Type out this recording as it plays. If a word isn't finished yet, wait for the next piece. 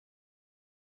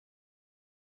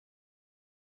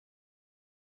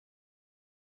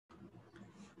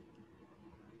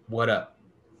What up?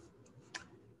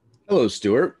 Hello,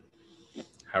 Stuart.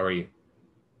 How are you?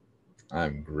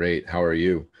 I'm great. How are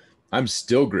you? I'm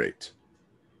still great.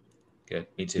 Good.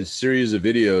 Me too. The series of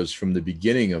videos from the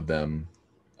beginning of them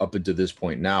up until this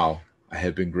point now, I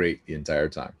have been great the entire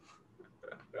time.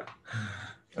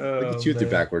 Look at you with your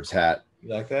backwards hat. You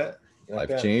like that? You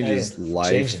like Life that? changes. Hey,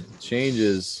 Life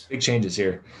changes. Big changes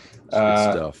here. Good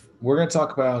stuff. We're going to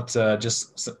talk about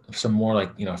just some more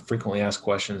like, frequently asked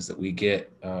questions that we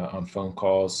get on phone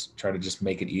calls. Try to just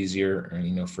make it easier,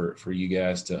 for you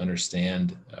guys to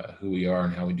understand who we are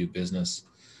and how we do business.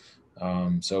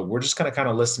 So we're just going to kind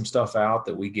of list some stuff out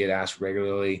that we get asked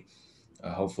regularly.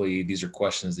 Hopefully these are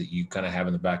questions that you kind of have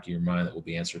in the back of your mind that will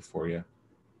be answered for you.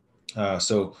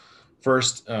 So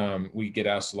first, we get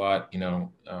asked a lot,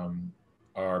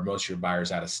 are most of your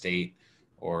buyers out of state,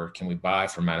 or can we buy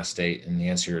from out of state? And the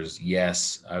answer is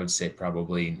yes. I would say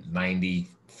probably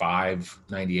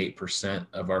 98%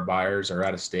 of our buyers are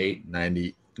out of state.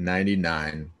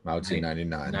 99. I would say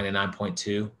 99.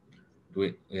 99.2.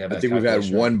 We have that I think we've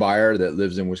had one buyer that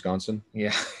lives in Wisconsin.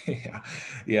 Yeah.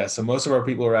 Yeah. So most of our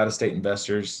people are out of state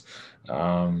investors.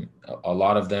 A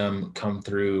lot of them come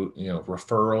through,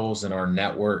 referrals in our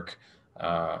network.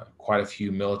 Quite a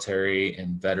few military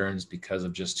and veterans because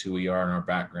of just who we are and our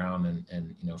background,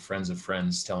 and friends of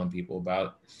friends telling people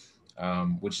about,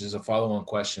 which is a follow-on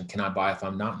question. Can I buy if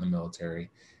I'm not in the military?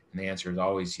 And the answer is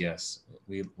always yes.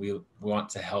 We want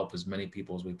to help as many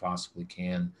people as we possibly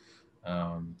can,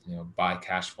 buy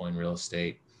cash flowing real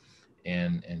estate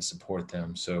and support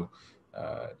them. So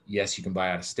yes, you can buy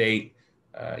out of state.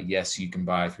 Yes, you can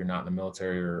buy if you're not in the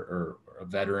military or a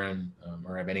veteran,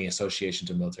 or have any association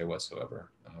to the military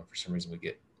whatsoever. For some reason, we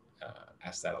get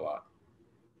asked that a lot.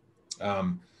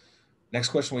 Next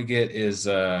question we get is,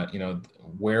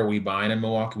 where are we buying in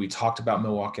Milwaukee? We talked about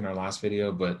Milwaukee in our last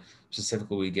video, but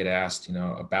specifically we get asked,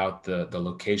 about the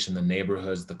location, the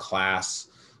neighborhoods, the class.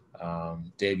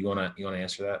 Dave, you want to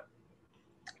answer that?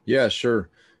 Yeah, sure.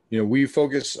 We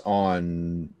focus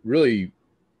on really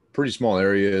pretty small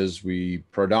areas. We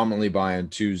predominantly buy in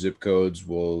 2 zip codes.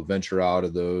 We'll venture out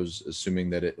of those, assuming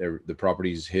that the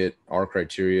properties hit our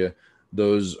criteria.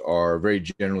 Those are very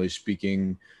generally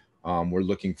speaking. We're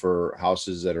looking for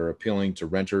houses that are appealing to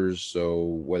renters.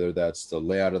 So whether that's the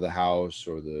layout of the house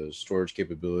or the storage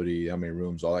capability, how many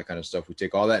rooms, all that kind of stuff, we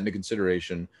take all that into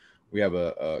consideration. We have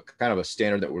a kind of a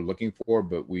standard that we're looking for,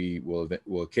 but we will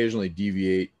occasionally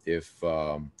deviate if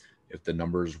the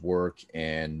numbers work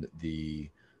and the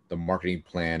marketing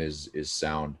plan is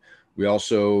sound. We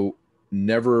also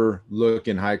never look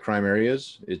in high crime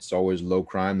areas. It's always low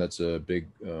crime. That's a big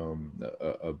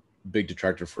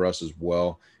detractor for us as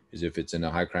well, is if it's in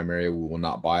a high crime area, we will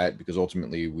not buy it, because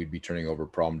ultimately we'd be turning over a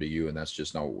problem to you, and that's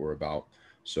just not what we're about.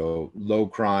 So low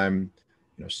crime,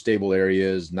 stable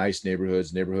areas, nice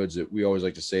neighborhoods that we always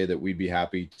like to say that we'd be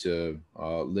happy to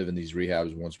live in these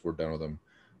rehabs once we're done with them.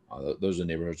 Those are the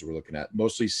neighborhoods that we're looking at.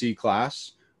 Mostly C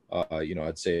class.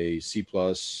 I'd say C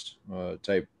plus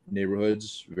type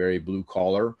neighborhoods, very blue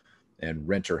collar and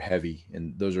renter heavy.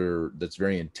 And that's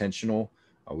very intentional.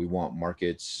 We want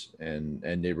markets and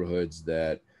neighborhoods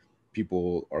that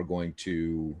people are going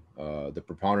to, the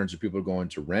preponderance of people are going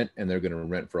to rent, and they're going to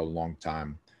rent for a long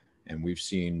time. And we've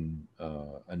seen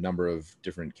a number of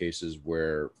different cases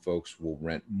where folks will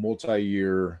rent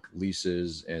multi-year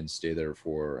leases and stay there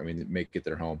make it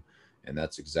their home. And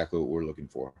that's exactly what we're looking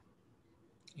for.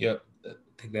 Yep. I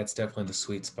think that's definitely the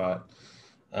sweet spot.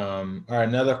 All right.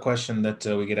 Another question that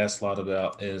we get asked a lot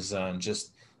about is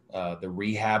just the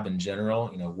rehab in general,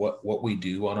 what we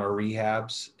do on our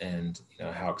rehabs and,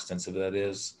 how extensive that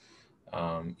is.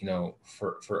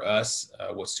 For us,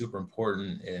 what's super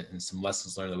important and some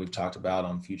lessons learned that we've talked about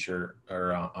on future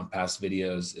or on past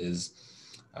videos is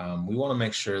we want to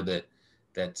make sure that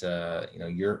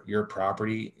your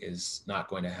property is not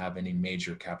going to have any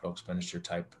major capital expenditure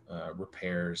type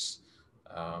repairs,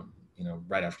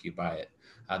 right after you buy it.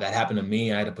 That happened to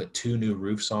me. I had to put 2 new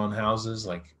roofs on houses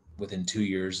like within 2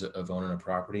 years of owning a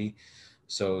property.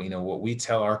 So, what we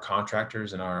tell our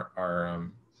contractors and our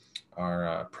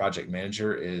project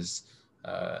manager is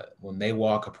when they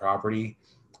walk a property,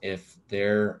 if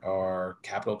there are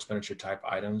capital expenditure type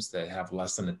items that have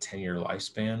less than a 10-year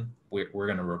lifespan, we're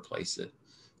going to replace it.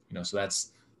 So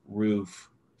that's roof,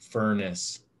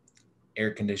 furnace,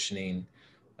 air conditioning,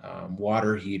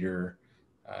 water heater,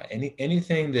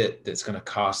 anything that's going to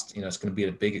cost, it's going to be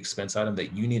a big expense item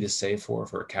that you need to save for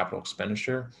a capital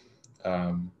expenditure.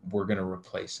 We're going to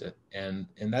replace it. And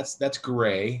that's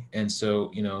gray. And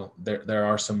so, there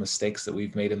are some mistakes that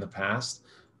we've made in the past.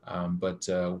 But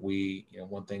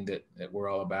one thing that we're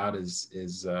all about is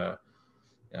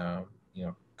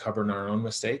covering our own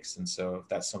mistakes. And so if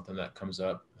that's something that comes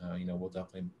up, you know, we'll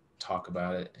definitely talk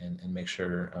about it and make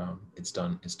sure it's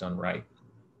done right.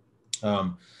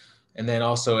 And then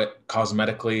also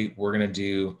cosmetically, we're going to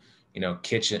do, you know,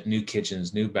 new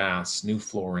kitchens, new baths, new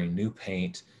flooring, new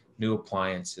paint, new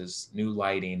appliances, new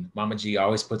lighting. Mama G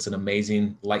always puts an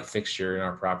amazing light fixture in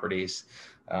our properties.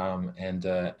 And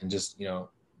just, you know,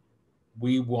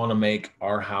 we want to make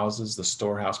our houses, the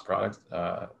Storehouse product,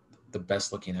 the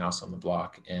best looking house on the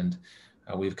block. And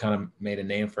we've kind of made a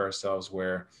name for ourselves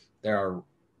where there are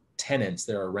tenants,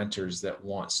 there are renters that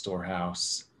want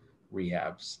Storehouse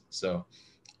rehabs. So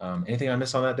anything I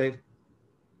missed on that, Dave?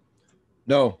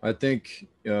 No, I think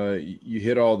you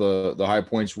hit all the high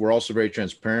points. We're also very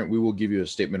transparent. We will give you a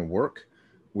statement of work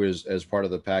as part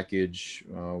of the package.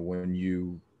 When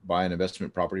you buy an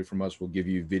investment property from us, we'll give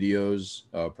you videos,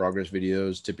 progress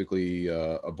videos, typically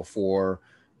a before,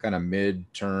 kind of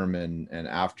mid-term and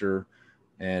after.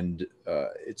 And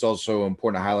it's also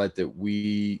important to highlight that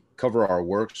we cover our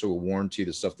work. So we'll warranty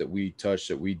the stuff that we touch,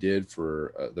 that we did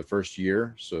for the first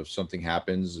year. So if something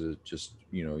happens, just,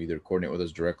 you know, either coordinate with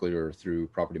us directly or through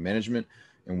property management,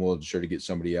 and we'll ensure to get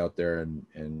somebody out there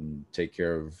and take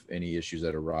care of any issues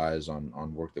that arise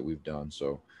on work that we've done.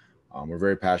 So we're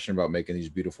very passionate about making these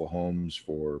beautiful homes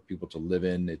for people to live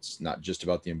in. It's not just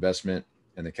about the investment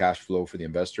and the cash flow for the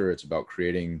investor. It's about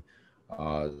creating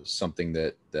something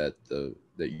that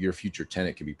your future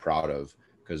tenant can be proud of,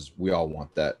 because we all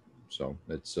want that. So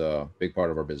it's a big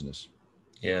part of our business.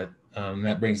 Yeah.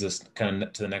 That brings us kind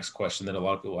of to the next question that a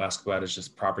lot of people ask about, is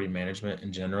just property management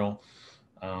in general.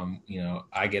 You know,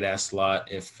 I get asked a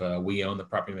lot if we own the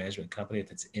property management company,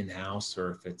 if it's in-house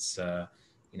or if it's,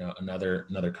 you know,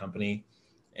 another company.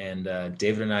 And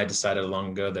David and I decided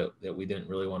long ago that we didn't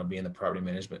really want to be in the property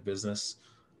management business.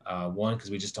 One,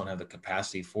 because we just don't have the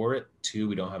capacity for it. Two,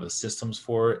 we don't have the systems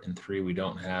for it. And three, we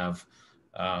don't have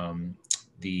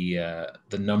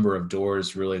the number of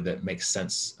doors really that makes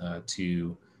sense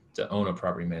to own a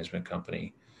property management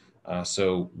company.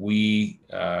 So we've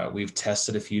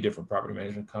tested a few different property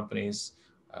management companies.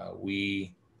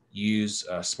 We use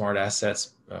Smart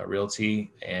Assets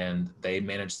Realty, and they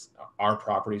manage our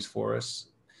properties for us.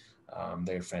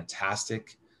 They're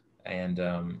fantastic. And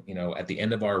you know, at the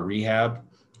end of our rehab,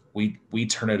 we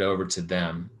turn it over to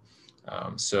them.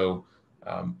 So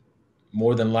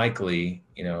more than likely,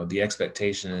 you know, the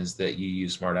expectation is that you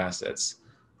use Smart Assets.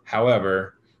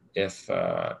 However, if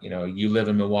you know, you live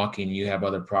in Milwaukee and you have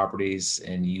other properties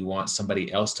and you want somebody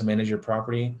else to manage your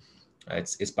property,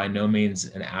 it's by no means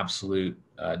an absolute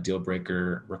deal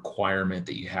breaker requirement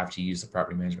that you have to use the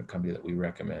property management company that we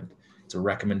recommend. It's a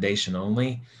recommendation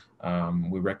only.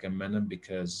 We recommend them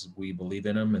because we believe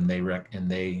in them, and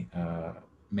they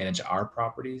manage our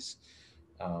properties.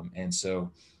 And so,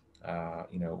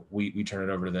 you know, we turn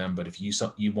it over to them. But if you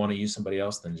want to use somebody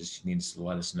else, then just you need to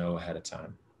let us know ahead of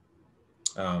time.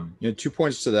 Yeah, 2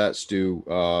 points to that, Stu.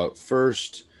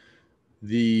 First,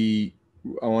 I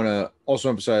want to also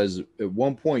emphasize, at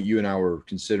one point you and I were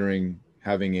considering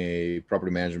having a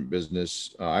property management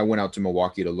business. I went out to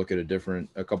Milwaukee to look at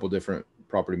a couple different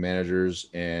property managers,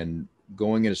 and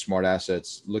going into Smart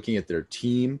Assets, looking at their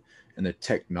team and the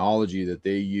technology that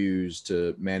they use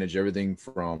to manage everything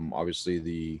from obviously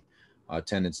the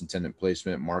tenants and tenant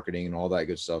placement, marketing, and all that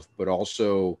good stuff, but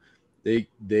also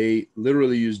they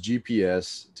literally use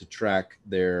GPS to track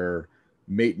their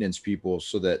maintenance people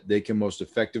so that they can most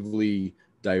effectively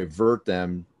divert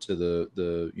them to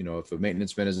the you know, if a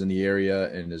maintenance man is in the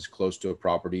area and is close to a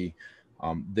property,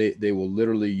 they will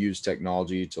literally use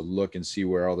technology to look and see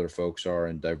where other folks are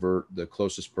and divert the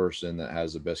closest person that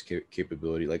has the best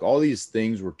capability. Like, all these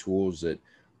things were tools that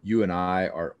you and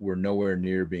we're nowhere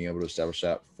near being able to establish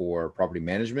that for property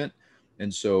management.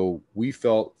 And so we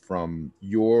felt from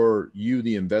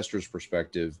the investor's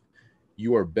perspective,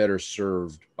 you are better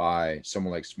served by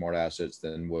someone like Smart Assets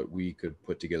than what we could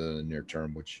put together in the near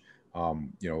term, which,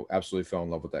 you know, absolutely fell in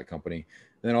love with that company.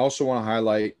 And then I also want to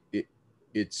highlight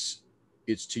it's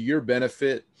to your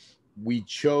benefit. We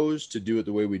chose to do it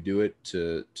the way we do it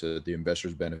to the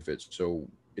investor's benefits. So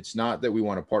it's not that we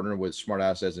want to partner with Smart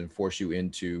Assets and force you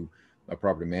into a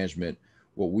property management.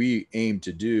 What we aim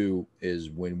to do is,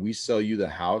 when we sell you the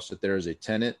house, that there is a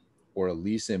tenant or a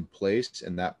lease in place,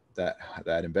 and that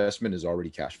investment is already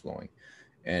cash flowing.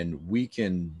 And we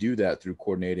can do that through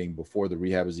coordinating before the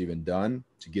rehab is even done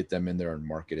to get them in there and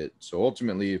market it. So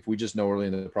ultimately, if we just know early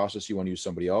in the process you want to use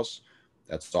somebody else,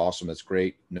 that's awesome. That's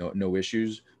great. No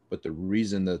issues. But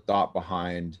the thought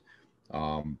behind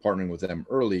partnering with them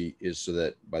early is so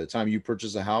that by the time you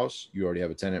purchase a house, you already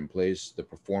have a tenant in place. The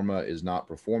Pro Forma is not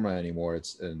Pro Forma anymore.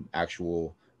 It's an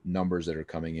actual numbers that are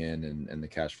coming in and the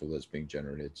cash flow that's being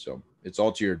generated. So it's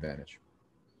all to your advantage.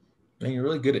 And you're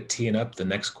really good at teeing up the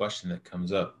next question that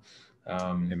comes up.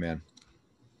 Amen.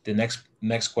 The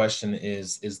next question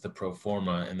is the pro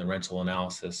forma and the rental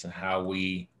analysis and how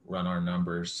we run our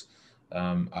numbers.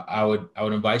 I would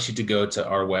invite you to go to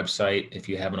our website if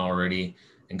you haven't already,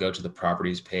 and go to the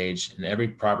properties page. And every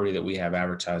property that we have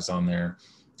advertised on there,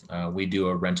 we do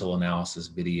a rental analysis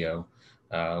video.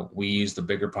 We use the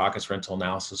Bigger Pockets rental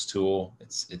analysis tool.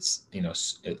 It's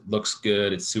it looks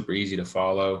good. It's super easy to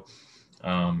follow,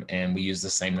 and we use the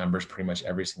same numbers pretty much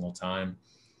every single time.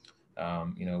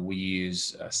 We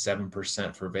use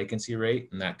 7% for vacancy rate,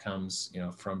 and that comes,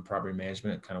 from property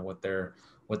management, kind of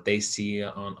what they see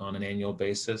on an annual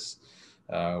basis.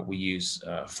 We use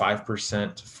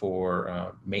 5%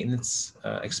 for maintenance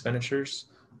expenditures.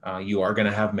 You are going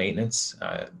to have maintenance.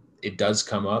 It does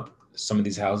come up. Some of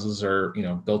these houses are,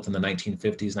 built in the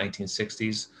 1950s,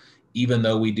 1960s. Even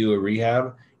though we do a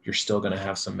rehab, you're still going to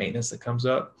have some maintenance that comes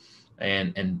up,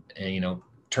 and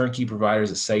turnkey providers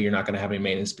that say you're not going to have any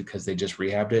maintenance because they just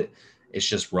rehabbed it, it's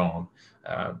just wrong.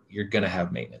 You're going to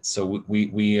have maintenance. So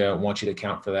we want you to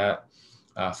account for that.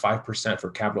 5% for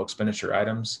capital expenditure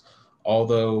items.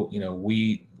 Although,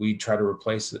 we try to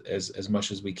replace it as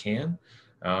much as we can.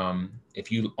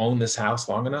 If you own this house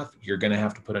long enough, you're going to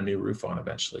have to put a new roof on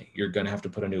eventually. You're going to have to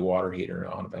put a new water heater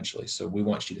on eventually. So we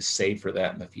want you to save for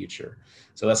that in the future.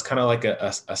 So that's kind of like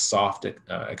a soft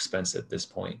expense at this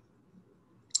point.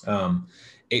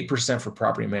 8% for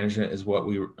property management is what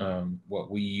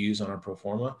we use on our pro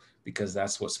forma, because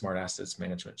that's what Smart Assets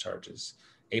Management charges.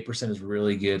 8% is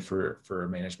really good for a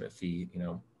management fee.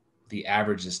 The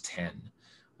average is 10,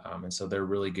 and so they're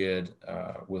really good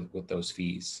with those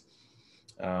fees.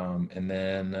 And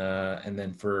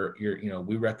then for your,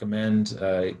 we recommend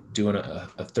doing a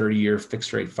 30-year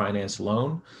fixed rate finance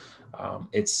loan.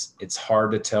 It's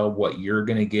hard to tell what you're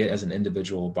going to get as an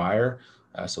individual buyer.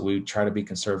 So we try to be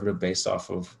conservative based off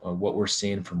of what we're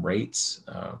seeing from rates.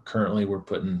 Currently, we're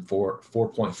putting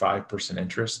 4.5%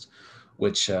 interest,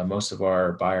 which most of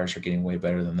our buyers are getting way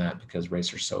better than that because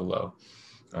rates are so low.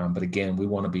 But again, we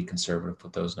want to be conservative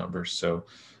with those numbers. So,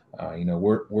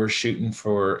 we're shooting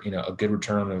for, a good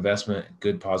return on investment,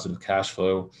 good positive cash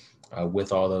flow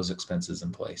with all those expenses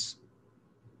in place.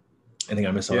 Anything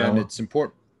I missed on that and one? It's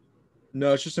important.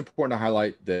 No, it's just important to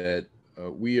highlight that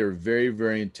we are very,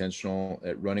 very intentional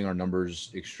at running our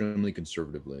numbers extremely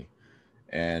conservatively.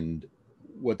 And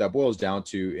what that boils down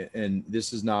to, and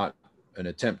this is not an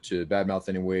attempt to badmouth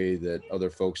any way that other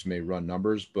folks may run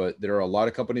numbers, but there are a lot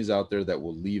of companies out there that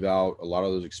will leave out a lot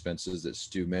of those expenses that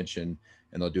Stu mentioned,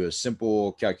 and they'll do a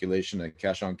simple calculation, a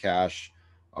cash on cash,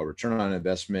 a return on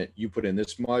investment. You put in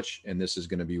this much, and this is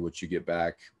going to be what you get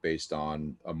back based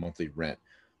on a monthly rent.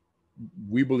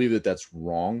 We believe that that's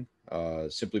wrong,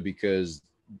 simply because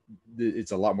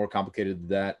it's a lot more complicated than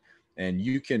that, and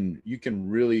you can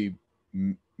really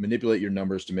manipulate your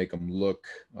numbers to make them look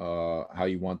how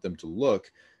you want them to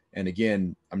look. And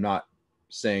again, I'm not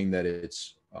saying that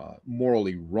it's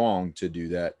morally wrong to do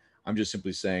that. I'm just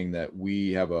simply saying that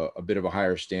we have a bit of a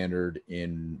higher standard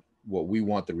in what we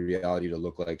want the reality to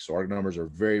look like. So our numbers are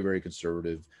very, very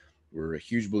conservative. We're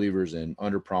huge believers in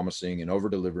under promising and over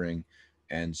delivering.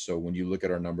 And so when you look at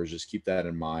our numbers, just keep that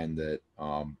in mind that,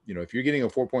 if you're getting a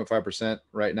 4.5%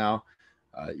 right now,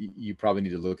 you probably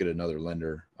need to look at another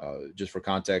lender. Just for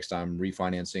context, I'm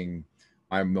refinancing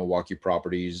my Milwaukee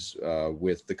properties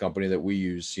with the company that we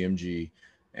use, CMG,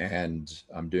 and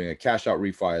I'm doing a cash out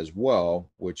refi as well,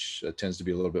 which tends to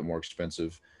be a little bit more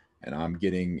expensive, and I'm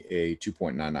getting a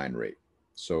 2.99 rate.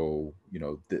 So,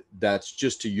 that's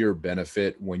just to your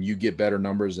benefit. When you get better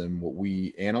numbers than what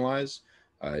we analyze,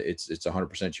 it's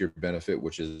 100% to your benefit,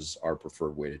 which is our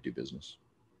preferred way to do business.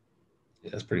 Yeah,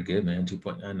 that's pretty good, man.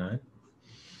 2.99.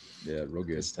 Yeah, real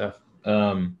good stuff.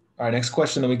 All right, next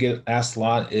question that we get asked a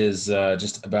lot is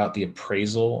just about the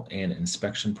appraisal and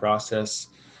inspection process.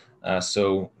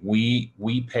 So we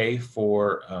pay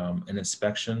for an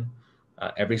inspection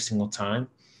every single time,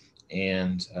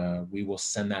 and we will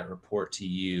send that report to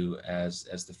you as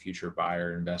the future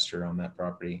buyer investor on that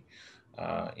property.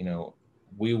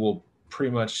 We will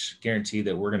pretty much guarantee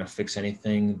that we're going to fix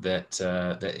anything that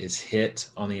is hit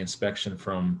on the inspection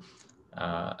from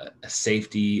a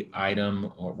safety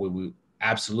item, or we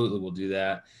absolutely will do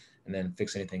that, and then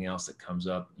fix anything else that comes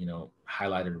up,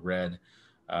 highlighted red.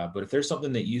 But if there's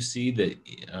something that you see that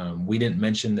we didn't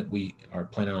mention that we are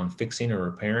planning on fixing or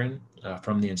repairing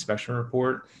from the inspection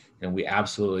report, we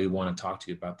absolutely want to talk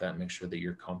to you about that and make sure that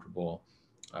you're comfortable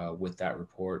with that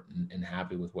report and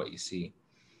happy with what you see.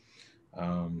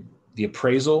 The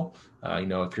appraisal,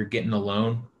 if you're getting a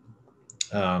loan,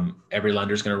 Every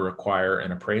lender is going to require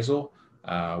an appraisal.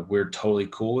 We're totally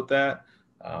cool with that.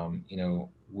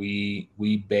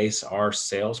 We base our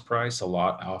sales price a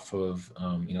lot off of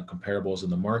comparables in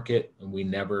the market, and we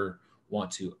never want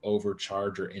to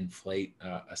overcharge or inflate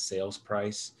a sales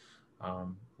price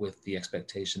with the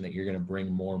expectation that you're going to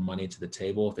bring more money to the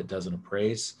table if it doesn't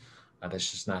appraise.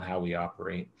 That's just not how we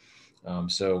operate.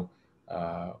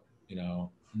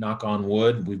 Knock on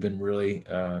wood, we've been really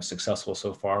successful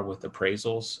so far with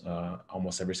appraisals.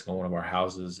 Almost every single one of our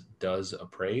houses does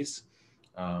appraise.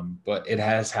 But it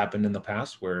has happened in the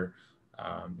past where,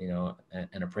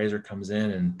 an appraiser comes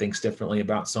in and thinks differently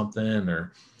about something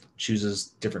or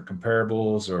chooses different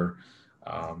comparables, or,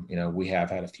 we have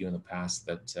had a few in the past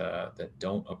that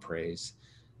don't appraise.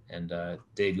 And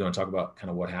Dave, you want to talk about kind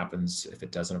of what happens if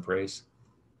it doesn't appraise?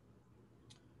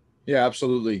 Yeah,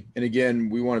 absolutely. And again,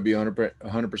 we want to be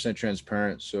 100%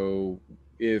 transparent. So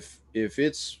if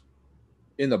it's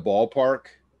in the ballpark,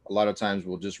 a lot of times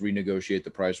we'll just renegotiate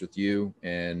the price with you.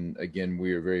 And again,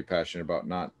 we are very passionate about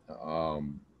not,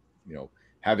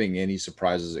 having any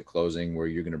surprises at closing where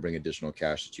you're going to bring additional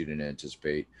cash that you didn't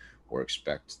anticipate or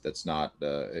expect. That's not,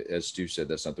 as Stu said,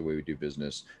 that's not the way we do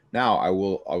business. Now, I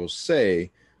will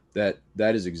say that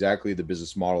is exactly the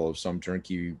business model of some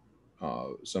turnkey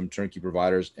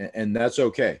providers, and that's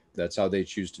okay. That's how they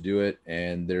choose to do it.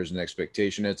 And there's an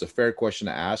expectation. It's a fair question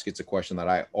to ask. It's a question that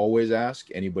I always ask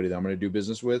anybody that I'm going to do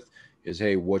business with is,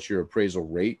 hey, what's your appraisal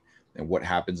rate? And what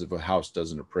happens if a house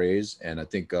doesn't appraise? And I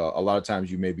think a lot of times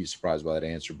you may be surprised by that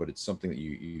answer, but it's something that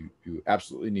you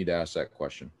absolutely need to ask that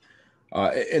question.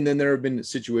 And then there have been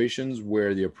situations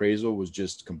where the appraisal was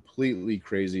just completely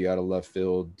crazy, out of left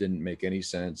field, didn't make any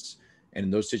sense. And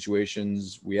in those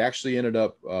situations, we actually ended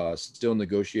up still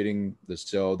negotiating the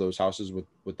sale of those houses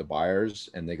with the buyers,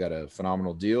 and they got a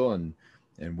phenomenal deal. And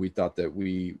we thought that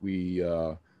we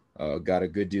got a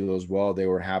good deal as well. They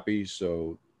were happy.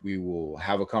 So we will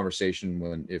have a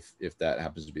conversation if that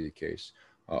happens to be the case.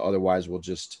 Otherwise, we'll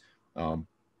just,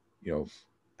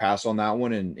 pass on that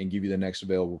one and give you the next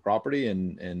available property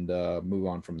and move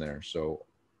on from there. So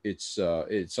it's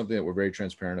something that we're very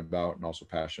transparent about, and also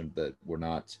passionate that we're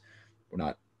not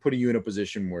putting you in a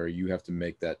position where you have to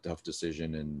make that tough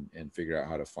decision and figure out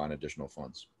how to find additional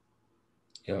funds.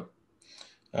 Yep.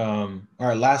 All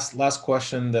right. Last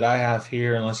question that I have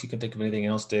here, unless you can think of anything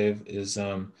else, Dave, is,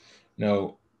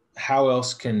 how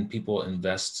else can people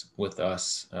invest with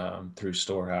us through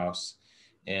Storehouse?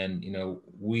 And,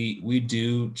 we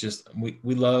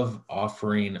love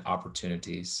offering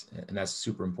opportunities, and that's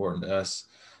super important to us.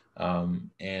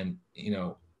 And,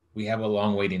 we have a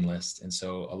long waiting list. And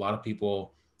so a lot of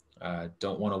people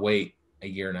don't want to wait a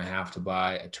year and a half to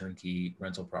buy a turnkey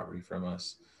rental property from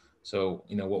us. So,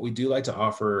 what we do like to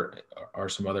offer are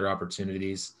some other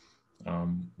opportunities.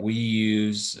 We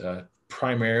use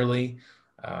primarily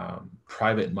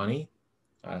private money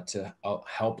to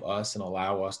help us and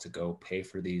allow us to go pay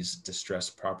for these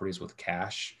distressed properties with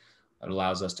cash. It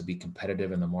allows us to be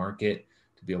competitive in the market,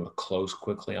 to be able to close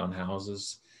quickly on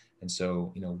houses. And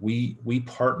so, we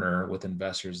partner with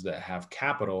investors that have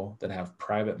capital, that have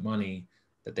private money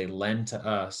that they lend to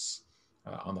us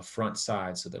on the front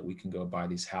side so that we can go buy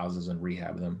these houses and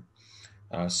rehab them.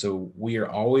 So we are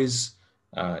always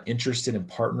interested in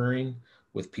partnering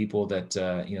with people that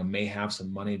may have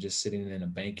some money just sitting in a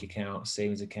bank account,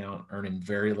 savings account, earning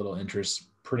very little interest,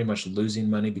 pretty much losing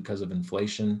money because of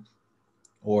inflation,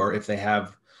 or if they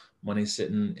have money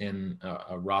sitting in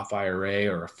a Roth IRA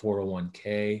or a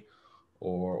 401k,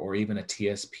 or even a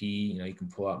TSP. You can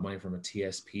pull out money from a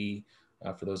TSP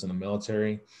for those in the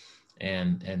military,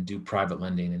 and do private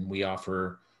lending. And we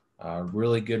offer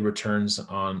really good returns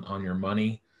on your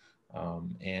money.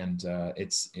 And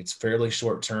it's fairly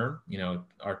short term.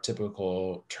 Our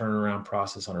typical turnaround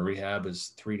process on a rehab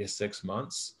is 3 to 6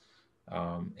 months.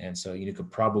 And so you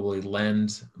could probably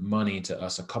lend money to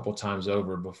us a couple times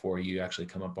over before you actually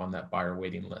come up on that buyer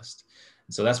waiting list.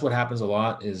 And so that's what happens a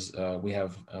lot is we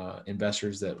have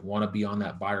investors that want to be on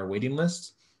that buyer waiting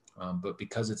list. But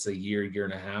because it's a year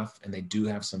and a half, and they do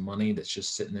have some money that's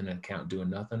just sitting in an account doing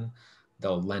nothing,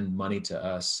 they'll lend money to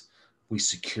us. We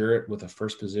secure it with a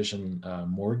first position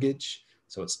mortgage,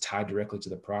 so it's tied directly to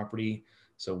the property.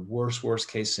 So worst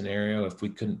case scenario, if we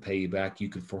couldn't pay you back, you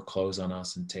could foreclose on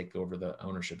us and take over the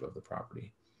ownership of the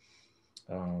property.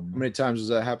 How many times does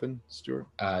that happen, Stuart?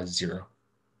 0.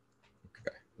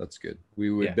 Okay, that's good.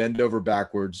 We would bend over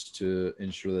backwards to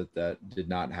ensure that did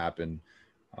not happen.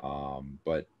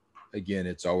 But again,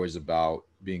 it's always about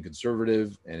being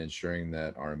conservative and ensuring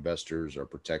that our investors are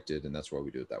protected, and that's why we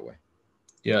do it that way.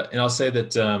 Yeah, and I'll say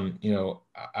that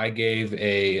I gave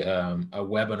a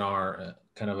webinar,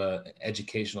 kind of a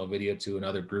educational video to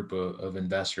another group of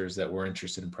investors that were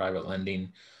interested in private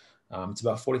lending. It's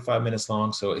about 45 minutes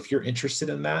long, so if you're interested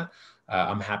in that,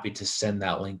 I'm happy to send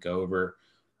that link over.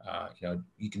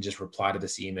 You can just reply to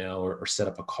this email or set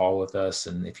up a call with us,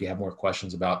 and if you have more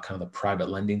questions about kind of the private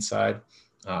lending side,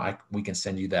 we can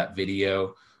send you that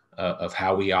video of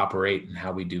how we operate and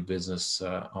how we do business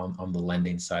on the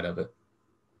lending side of it.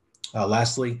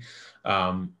 Lastly,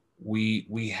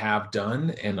 we have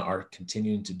done and are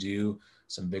continuing to do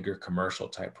some bigger commercial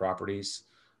type properties.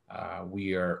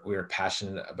 We are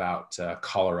passionate about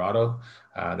Colorado.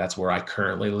 That's where I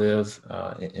currently live,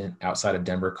 outside of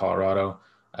Denver, Colorado.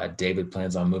 David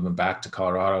plans on moving back to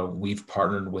Colorado. We've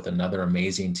partnered with another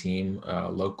amazing team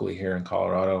locally here in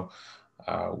Colorado.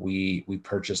 We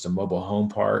purchased a mobile home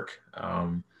park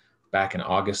back in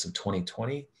August of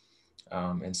 2020.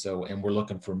 And we're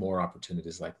looking for more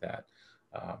opportunities like that.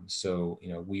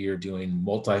 We are doing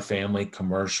multifamily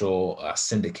commercial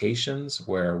syndications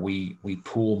where we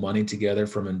pool money together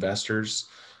from investors.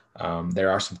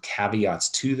 There are some caveats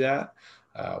to that.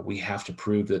 We have to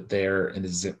prove that there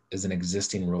is an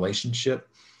existing relationship.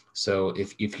 So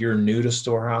if you're new to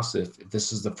Storehouse, if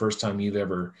this is the first time you've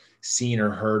ever seen or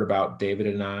heard about David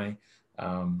and I,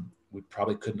 we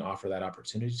probably couldn't offer that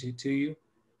opportunity to you.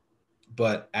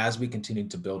 But as we continue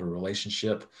to build a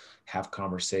relationship, have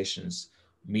conversations,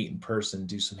 meet in person,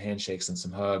 do some handshakes and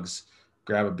some hugs,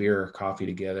 grab a beer or coffee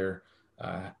together,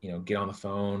 get on the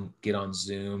phone, get on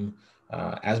Zoom.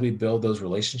 As we build those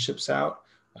relationships out,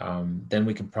 then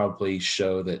we can probably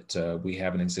show that we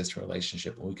have an existing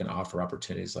relationship and we can offer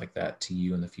opportunities like that to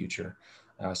you in the future.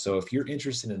 So if you're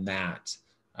interested in that,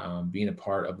 being a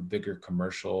part of a bigger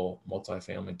commercial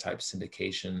multifamily type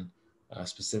syndication,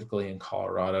 specifically in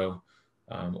Colorado,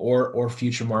 or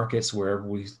future markets, wherever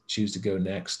we choose to go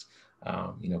next,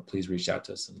 please reach out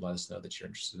to us and let us know that you're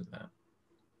interested in that.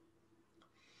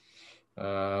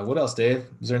 What else, Dave?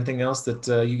 Is there anything else that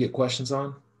you get questions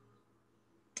on?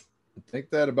 I think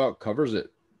that about covers it.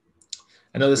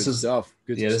 I know this is stuff.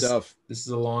 Good stuff. This is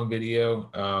a long video.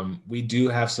 We do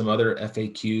have some other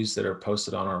FAQs that are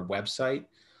posted on our website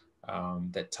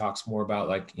that talks more about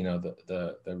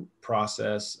the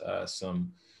process,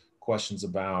 some questions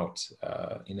about,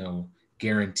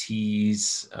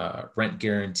 guarantees, rent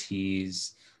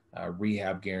guarantees,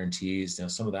 rehab guarantees,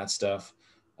 some of that stuff.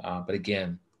 But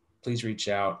again, please reach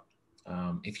out.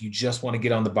 If you just want to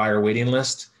get on the buyer waiting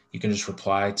list, you can just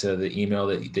reply to the email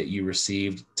that you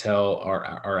received. Tell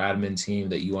our admin team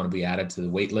that you want to be added to the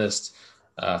wait list.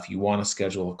 If you want to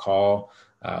schedule a call,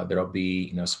 there'll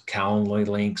be some Calendly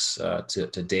links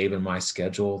to Dave and my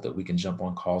schedule that we can jump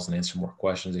on calls and answer more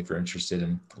questions if you're interested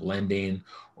in lending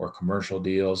or commercial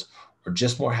deals, or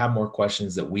just have more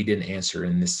questions that we didn't answer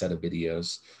in this set of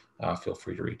videos. Feel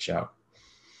free to reach out.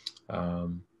 I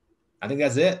think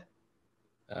that's it.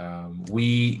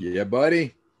 Yeah,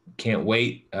 buddy. Can't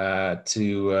wait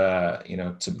to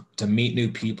meet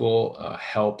new people,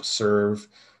 help serve,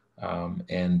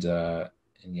 and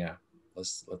yeah,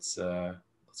 let's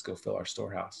go fill our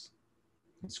storehouse.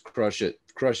 Let's crush it.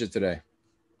 Crush it today.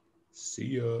 See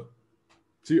ya.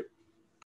 See ya.